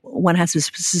things. And one has to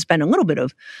suspend a little bit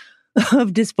of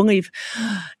disbelief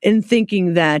in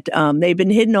thinking that they've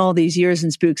been hidden all these years in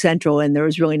Spook Central and there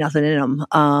was really nothing in them.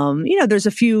 There's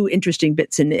a few interesting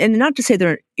bits, and not to say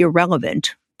they're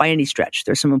irrelevant by any stretch.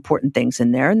 There's some important things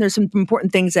in there, and there's some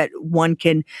important things that one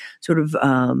can sort of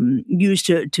use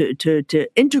to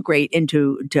integrate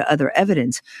into other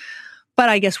evidence. But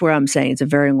I guess where I'm saying, it's a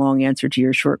very long answer to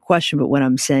your short question, but what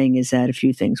I'm saying is that a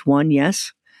few things. One,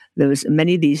 yes,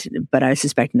 many of these, but I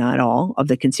suspect not all of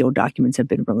the concealed documents have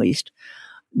been released.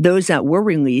 Those that were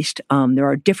released, there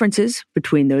are differences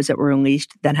between those that were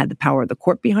released that had the power of the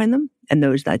court behind them and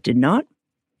those that did not.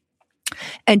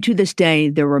 And to this day,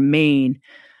 there remain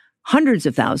hundreds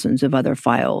of thousands of other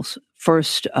files.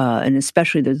 First, and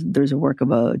especially there's a work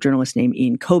of a journalist named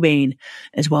Ian Cobain,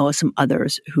 as well as some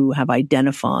others who have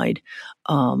identified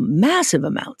massive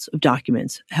amounts of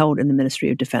documents held in the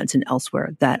Ministry of Defense and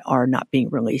elsewhere that are not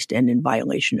being released and in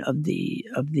violation of the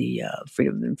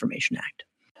Freedom of Information Act.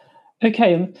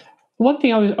 Okay, and one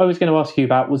thing I was going to ask you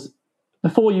about was,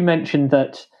 before you mentioned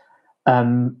that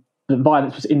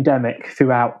violence was endemic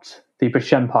throughout the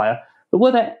British Empire, but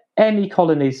were there any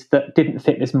colonies that didn't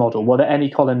fit this model? Were there any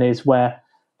colonies where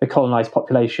the colonized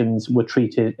populations were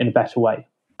treated in a better way?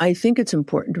 I think it's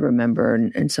important to remember,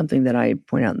 and something that I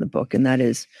point out in the book, and that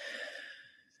is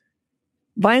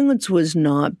violence was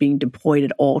not being deployed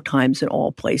at all times in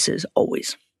all places,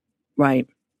 always, right?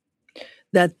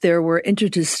 That there were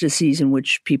interstices in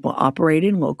which people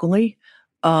operated locally.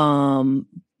 And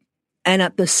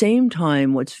at the same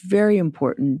time, what's very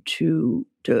important to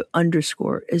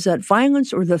underscore is that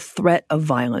violence, or the threat of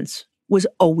violence, was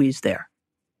always there,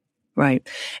 right?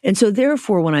 And so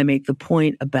therefore, when I make the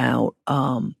point about,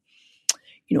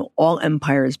 all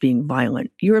empires being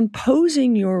violent, you're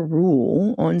imposing your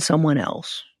rule on someone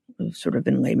else, sort of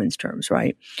in layman's terms,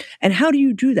 right? And how do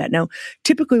you do that? Now,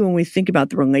 typically when we think about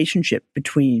the relationship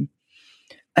between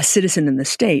a citizen and the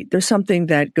state, there's something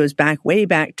that goes way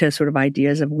back to sort of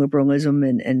ideas of liberalism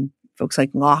and folks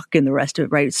like Locke and the rest of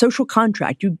it, right? Social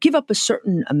contract. You give up a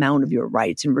certain amount of your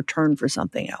rights in return for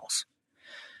something else.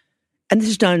 And this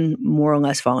is done more or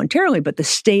less voluntarily, but the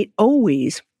state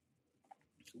always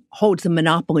holds the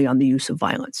monopoly on the use of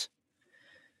violence.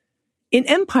 In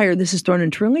empire, this is thrown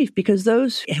into relief because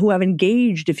those who have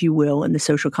engaged, if you will, in the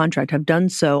social contract have done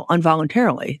so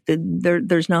involuntarily.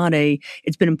 There's not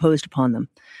it's been imposed upon them.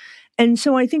 And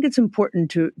so I think it's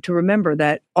important to remember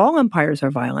that all empires are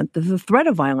violent. The threat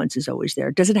of violence is always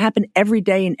there. Does it happen every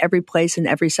day in every place and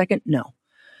every second? No.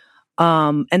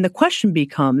 And the question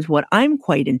becomes, what I'm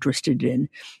quite interested in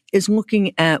is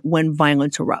looking at when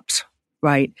violence erupts,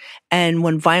 right? And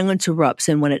when violence erupts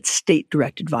and when it's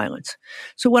state-directed violence.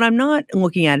 So what I'm not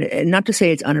looking at, and not to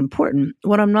say it's unimportant,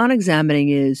 what I'm not examining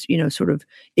is, sort of,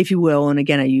 if you will, and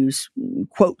again, I use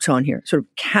quotes on here, sort of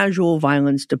casual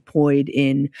violence deployed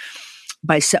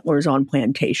by settlers on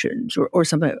plantations or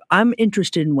something. I'm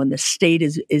interested in when the state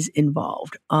is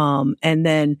involved. And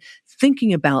then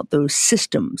thinking about those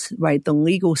systems, right? The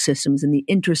legal systems and the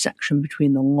intersection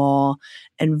between the law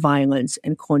and violence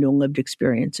and colonial lived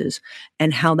experiences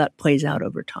and how that plays out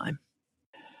over time.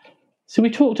 So we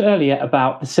talked earlier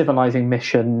about the civilizing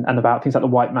mission and about things like the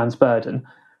white man's burden.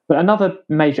 But another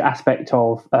major aspect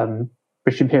of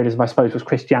British imperialism, I suppose, was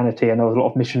Christianity, and there was a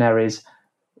lot of missionaries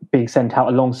being sent out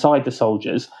alongside the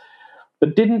soldiers.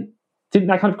 But didn't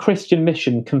that kind of Christian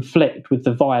mission conflict with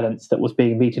the violence that was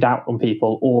being meted out on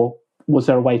people, or was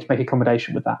there a way to make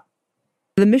accommodation with that?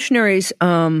 The missionaries play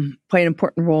an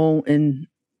important role in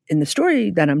the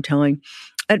story that I'm telling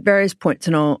at various points,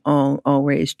 and I'll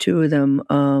raise two of them.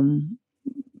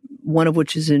 One of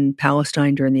which is in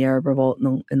Palestine during the Arab Revolt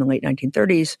in the late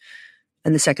 1930s,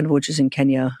 and the second of which is in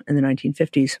Kenya in the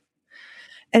 1950s.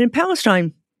 And in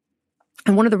Palestine,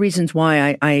 and one of the reasons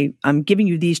why I'm giving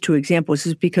you these two examples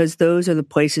is because those are the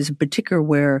places in particular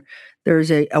where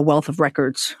there's a wealth of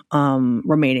records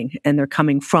remaining, and they're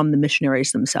coming from the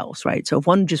missionaries themselves, right? So if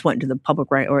one just went into the public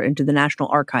right or into the National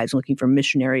Archives looking for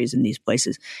missionaries in these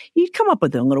places, you'd come up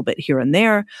with a little bit here and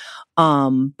there.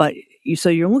 So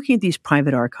you're looking at these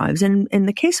private archives. And in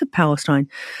the case of Palestine,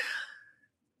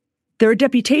 there are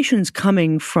deputations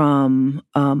coming from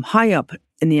high up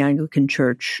in the Anglican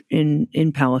Church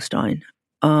in Palestine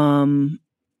to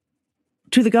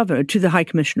the governor, to the High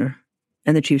Commissioner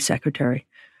and the Chief Secretary,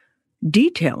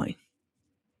 detailing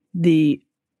the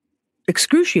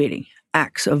excruciating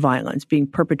acts of violence being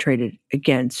perpetrated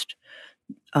against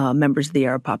members of the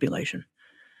Arab population.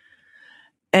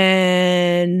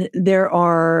 And there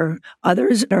are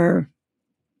others that are,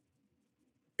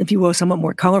 if you will, somewhat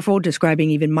more colorful, describing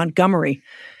even Montgomery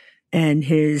and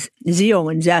his zeal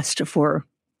and zest for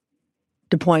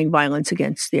deploying violence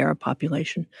against the Arab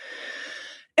population.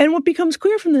 And what becomes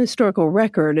clear from the historical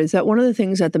record is that one of the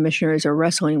things that the missionaries are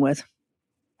wrestling with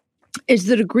is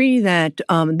the degree that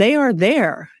they are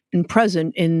there and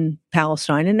present in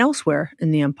Palestine and elsewhere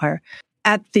in the empire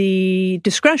at the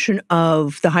discretion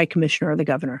of the high commissioner or the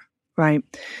governor, right?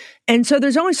 And so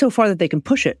there's only so far that they can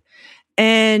push it.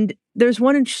 And there's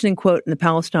one interesting quote in the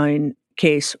Palestine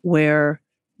case where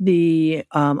the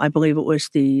I believe it was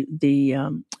the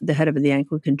head of the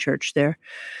Anglican Church there,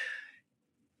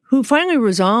 who finally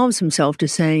resolves himself to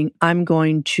saying, I'm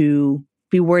going to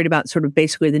be worried about sort of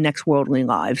basically the next worldly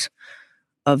lives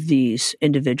of these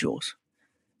individuals.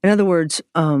 In other words,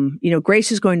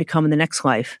 grace is going to come in the next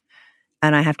life,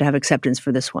 and I have to have acceptance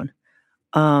for this one,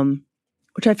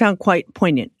 which I found quite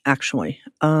poignant, actually.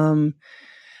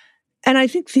 And I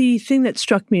think the thing that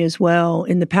struck me as well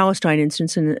in the Palestine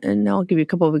instance, and I'll give you a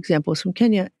couple of examples from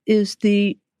Kenya, is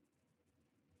the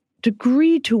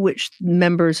degree to which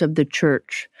members of the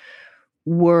church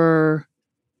were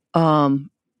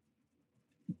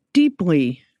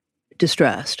deeply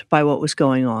distressed by what was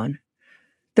going on.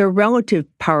 Their relative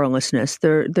powerlessness,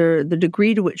 the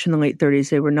degree to which in the late 30s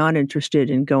they were not interested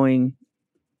in going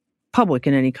public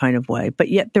in any kind of way, but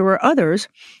yet there were others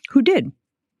who did.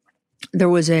 There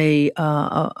was a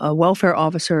welfare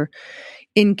officer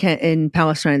in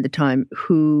Palestine at the time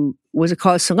who was a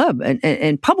cause célèbre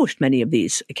and published many of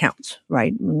these accounts,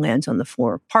 right? Lands on the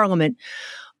floor of Parliament,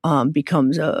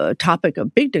 becomes a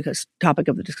big topic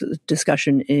of the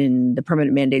discussion in the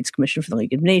Permanent Mandates Commission for the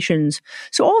League of Nations.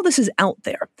 So all this is out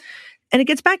there. And it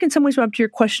gets back in some ways, Rob, to your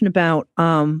question about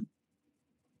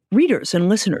readers and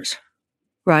listeners,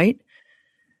 right?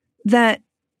 That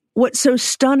what's so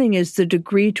stunning is the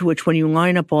degree to which, when you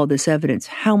line up all this evidence,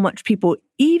 how much people,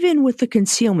 even with the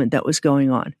concealment that was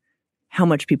going on, how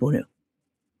much people knew,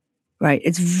 right?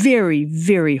 It's very,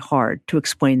 very hard to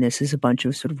explain this as a bunch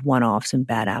of sort of one-offs and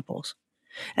bad apples.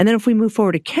 And then if we move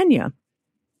forward to Kenya,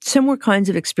 similar kinds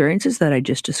of experiences that I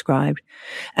just described.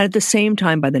 And at the same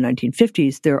time, by the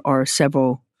 1950s, there are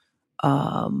several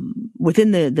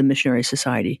within the missionary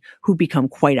society who become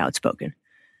quite outspoken.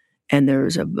 And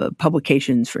there's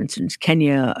publications, for instance,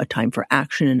 Kenya, A Time for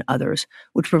Action, and others,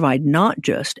 which provide not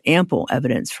just ample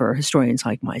evidence for historians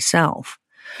like myself,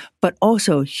 but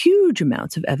also huge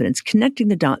amounts of evidence connecting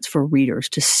the dots for readers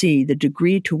to see the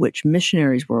degree to which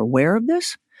missionaries were aware of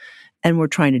this and were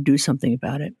trying to do something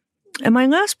about it. And my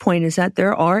last point is that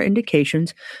there are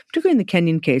indications, particularly in the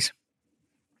Kenyan case,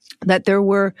 that there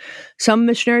were some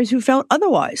missionaries who felt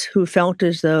otherwise, who felt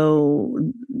as though,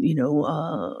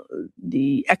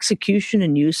 the execution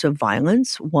and use of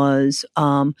violence was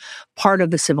part of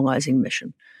the civilizing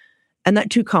mission. And that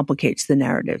too complicates the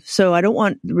narrative. So I don't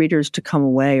want readers to come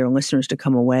away or listeners to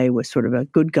come away with sort of a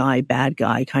good guy, bad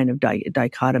guy kind of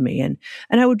dichotomy. And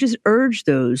I would just urge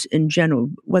those in general,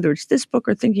 whether it's this book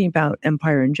or thinking about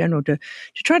empire in general, to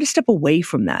try to step away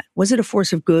from that. Was it a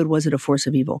force of good? Was it a force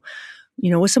of evil?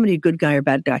 Was somebody a good guy or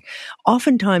bad guy?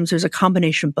 Oftentimes there's a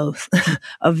combination of both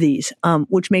of these,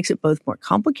 which makes it both more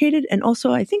complicated and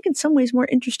also, I think, in some ways more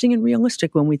interesting and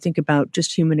realistic when we think about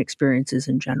just human experiences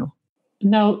in general.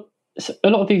 Now, a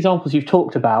lot of the examples you've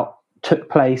talked about took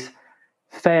place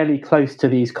fairly close to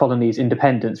these colonies'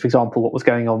 independence. For example, what was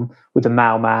going on with the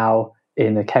Mau Mau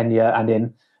in Kenya and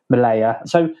in Malaya.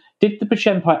 So did the British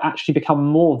Empire actually become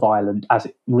more violent as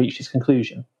it reached its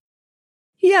conclusion?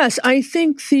 Yes, I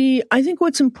think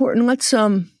what's important, let's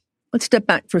step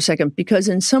back for a second, because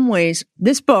in some ways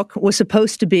this book was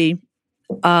supposed to be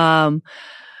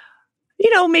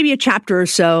maybe a chapter or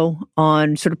so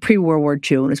on sort of pre-World War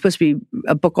II, and it's supposed to be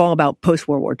a book all about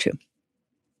post-World War II.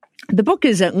 The book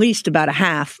is at least about a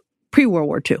half pre-World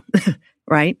War II,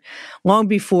 right? Long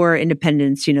before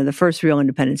independence, the first real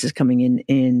independence is coming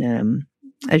in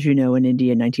as you know, in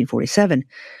India in 1947.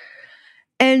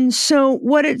 And so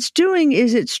what it's doing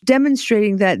is it's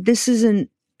demonstrating that this isn't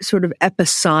sort of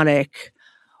episodic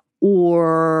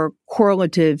or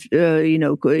correlative,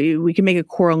 we can make a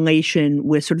correlation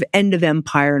with sort of end of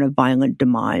empire and a violent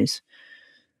demise.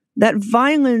 That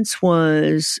violence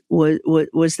was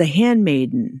the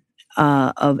handmaiden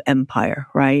of empire,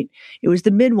 right? It was the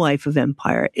midwife of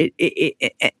empire.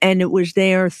 And it was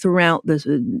there throughout this,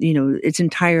 its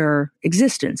entire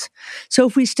existence. So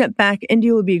if we step back,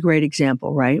 India would be a great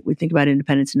example, right? We think about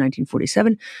independence in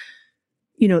 1947.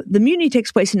 The mutiny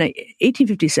takes place in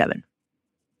 1857.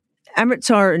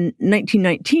 Amritsar in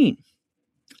 1919,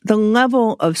 the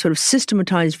level of sort of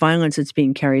systematized violence that's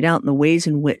being carried out and the ways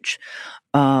in which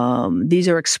these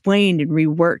are explained and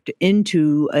reworked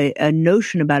into a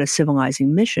notion about a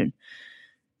civilizing mission.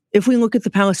 If we look at the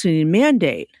Palestinian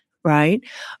Mandate, right,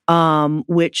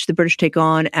 which the British take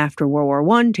on after World War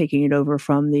I, taking it over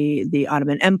from the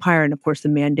Ottoman Empire, and of course the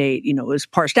Mandate, was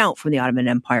parsed out from the Ottoman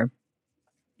Empire.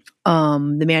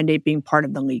 The Mandate being part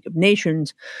of the League of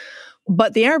Nations.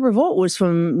 But the Arab Revolt was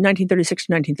from 1936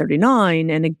 to 1939,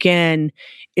 and again,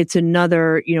 it's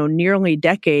another, nearly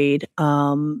decade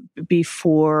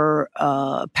before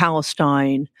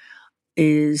Palestine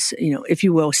is, if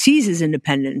you will, seizes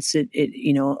independence.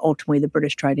 Ultimately the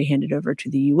British tried to hand it over to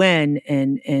the UN,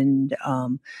 and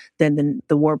then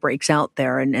the war breaks out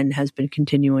there and has been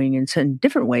continuing in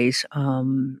different ways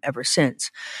ever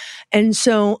since. And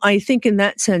so I think in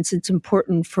that sense, it's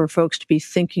important for folks to be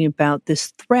thinking about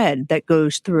this thread that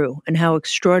goes through and how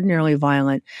extraordinarily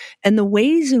violent and the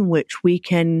ways in which we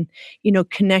can,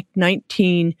 connect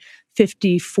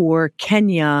 1954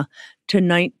 Kenya to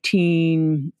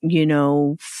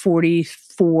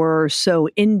 1944 so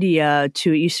India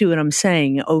to, you see what I'm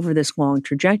saying, over this long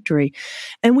trajectory.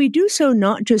 And we do so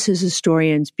not just as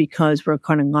historians because we're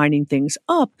kind of lining things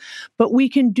up, but we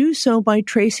can do so by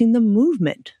tracing the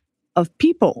movement of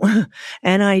people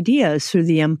and ideas through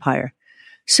the empire.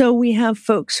 So we have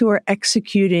folks who are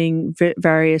executing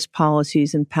various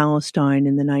policies in Palestine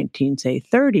in the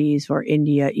 1930s or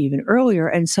India even earlier,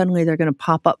 and suddenly they're going to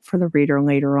pop up for the reader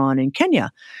later on in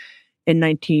Kenya in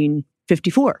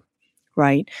 1954,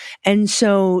 right? And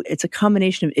so it's a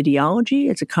combination of ideology,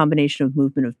 it's a combination of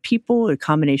movement of people, a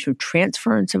combination of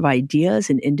transference of ideas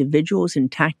and individuals and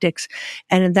tactics.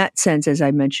 And in that sense, as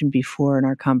I mentioned before in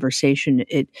our conversation,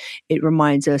 it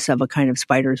reminds us of a kind of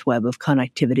spider's web of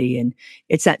connectivity. And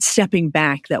it's that stepping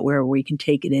back that where we can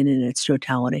take it in its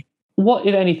totality. What,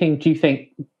 if anything, do you think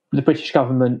the British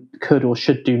government could or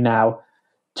should do now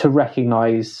to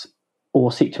recognise or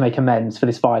seek to make amends for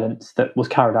this violence that was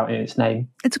carried out in its name?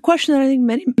 It's a question that I think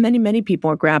many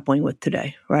people are grappling with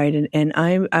today, right? And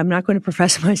I'm not going to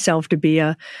profess myself to be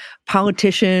a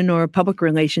politician or a public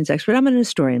relations expert. I'm an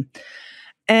historian.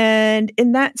 And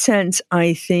in that sense,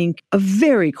 I think a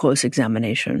very close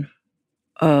examination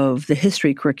of the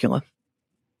history curricula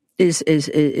is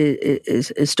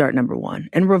start number one,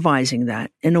 and revising that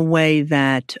in a way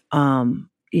that,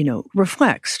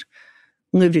 reflects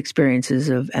lived experiences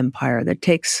of empire, that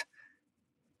takes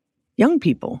young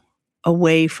people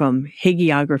away from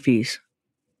hagiographies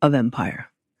of empire.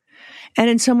 And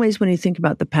in some ways, when you think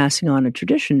about the passing on of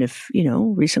tradition, if,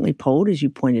 recently polled, as you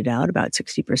pointed out, about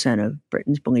 60% of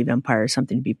Britons believe empire is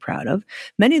something to be proud of.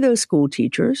 Many of those school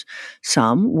teachers,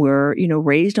 some were,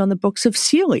 raised on the books of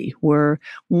Seeley, were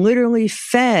literally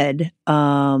fed,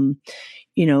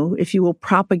 if you will,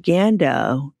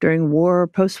 propaganda during war,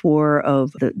 post-war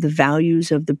of the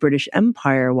values of the British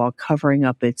Empire while covering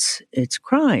up its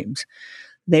crimes.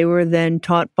 They were then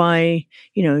taught by,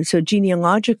 so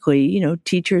genealogically,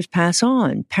 teachers pass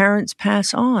on, parents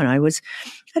pass on. I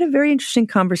had a very interesting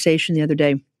conversation the other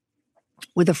day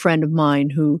with a friend of mine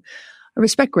who I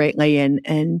respect greatly,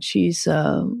 and she's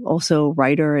also a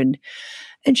writer, and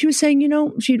she was saying,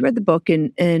 she'd read the book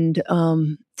and said,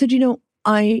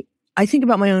 I think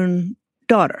about my own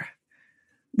daughter,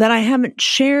 that I haven't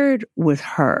shared with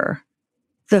her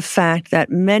the fact that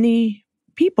many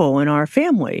people in our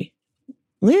family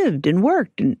lived and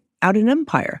worked out in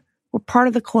empire, were part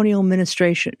of the colonial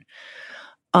administration.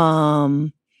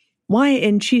 Why?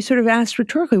 And she sort of asked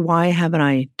rhetorically, why haven't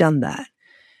I done that?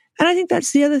 And I think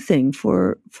that's the other thing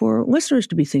for listeners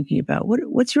to be thinking about.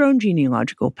 What's your own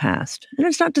genealogical past? And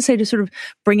it's not to say to sort of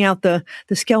bring out the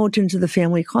skeletons of the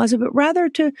family closet, but rather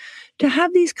to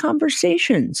have these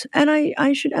conversations. And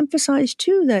I should emphasize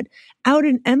too that out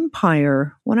in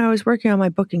empire, when I was working on my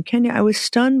book in Kenya, I was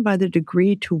stunned by the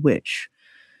degree to which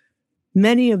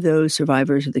many of those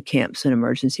survivors of the camps and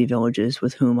emergency villages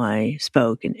with whom I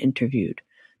spoke and interviewed,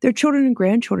 their children and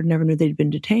grandchildren never knew they'd been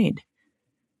detained.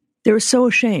 They were so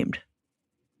ashamed.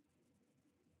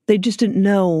 They just didn't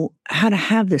know how to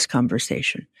have this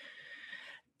conversation.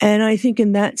 And I think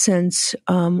in that sense,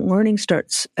 learning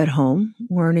starts at home,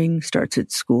 learning starts at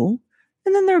school.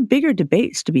 And then there are bigger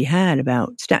debates to be had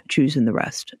about statues and the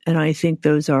rest. And I think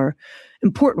those are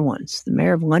important ones. The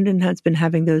Mayor of London has been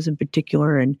having those in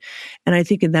particular. And I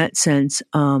think in that sense,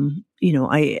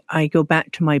 I go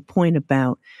back to my point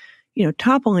about,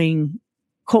 toppling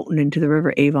Colton into the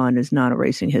River Avon is not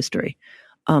erasing history.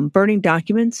 Burning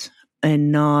documents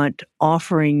and not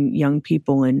offering young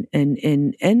people and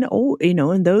old,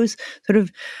 and those sort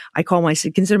of,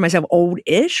 consider myself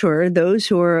old-ish, or those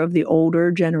who are of the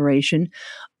older generation,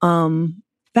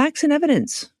 facts and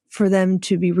evidence for them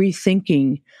to be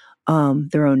rethinking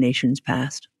their own nation's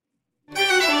past.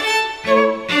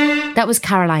 That was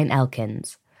Caroline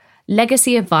Elkins.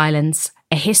 Legacy of Violence,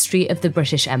 A History of the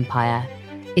British Empire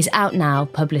is out now,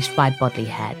 published by Bodley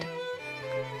Head.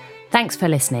 Thanks for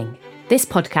listening. This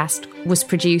podcast was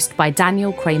produced by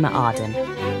Daniel Kramer Arden.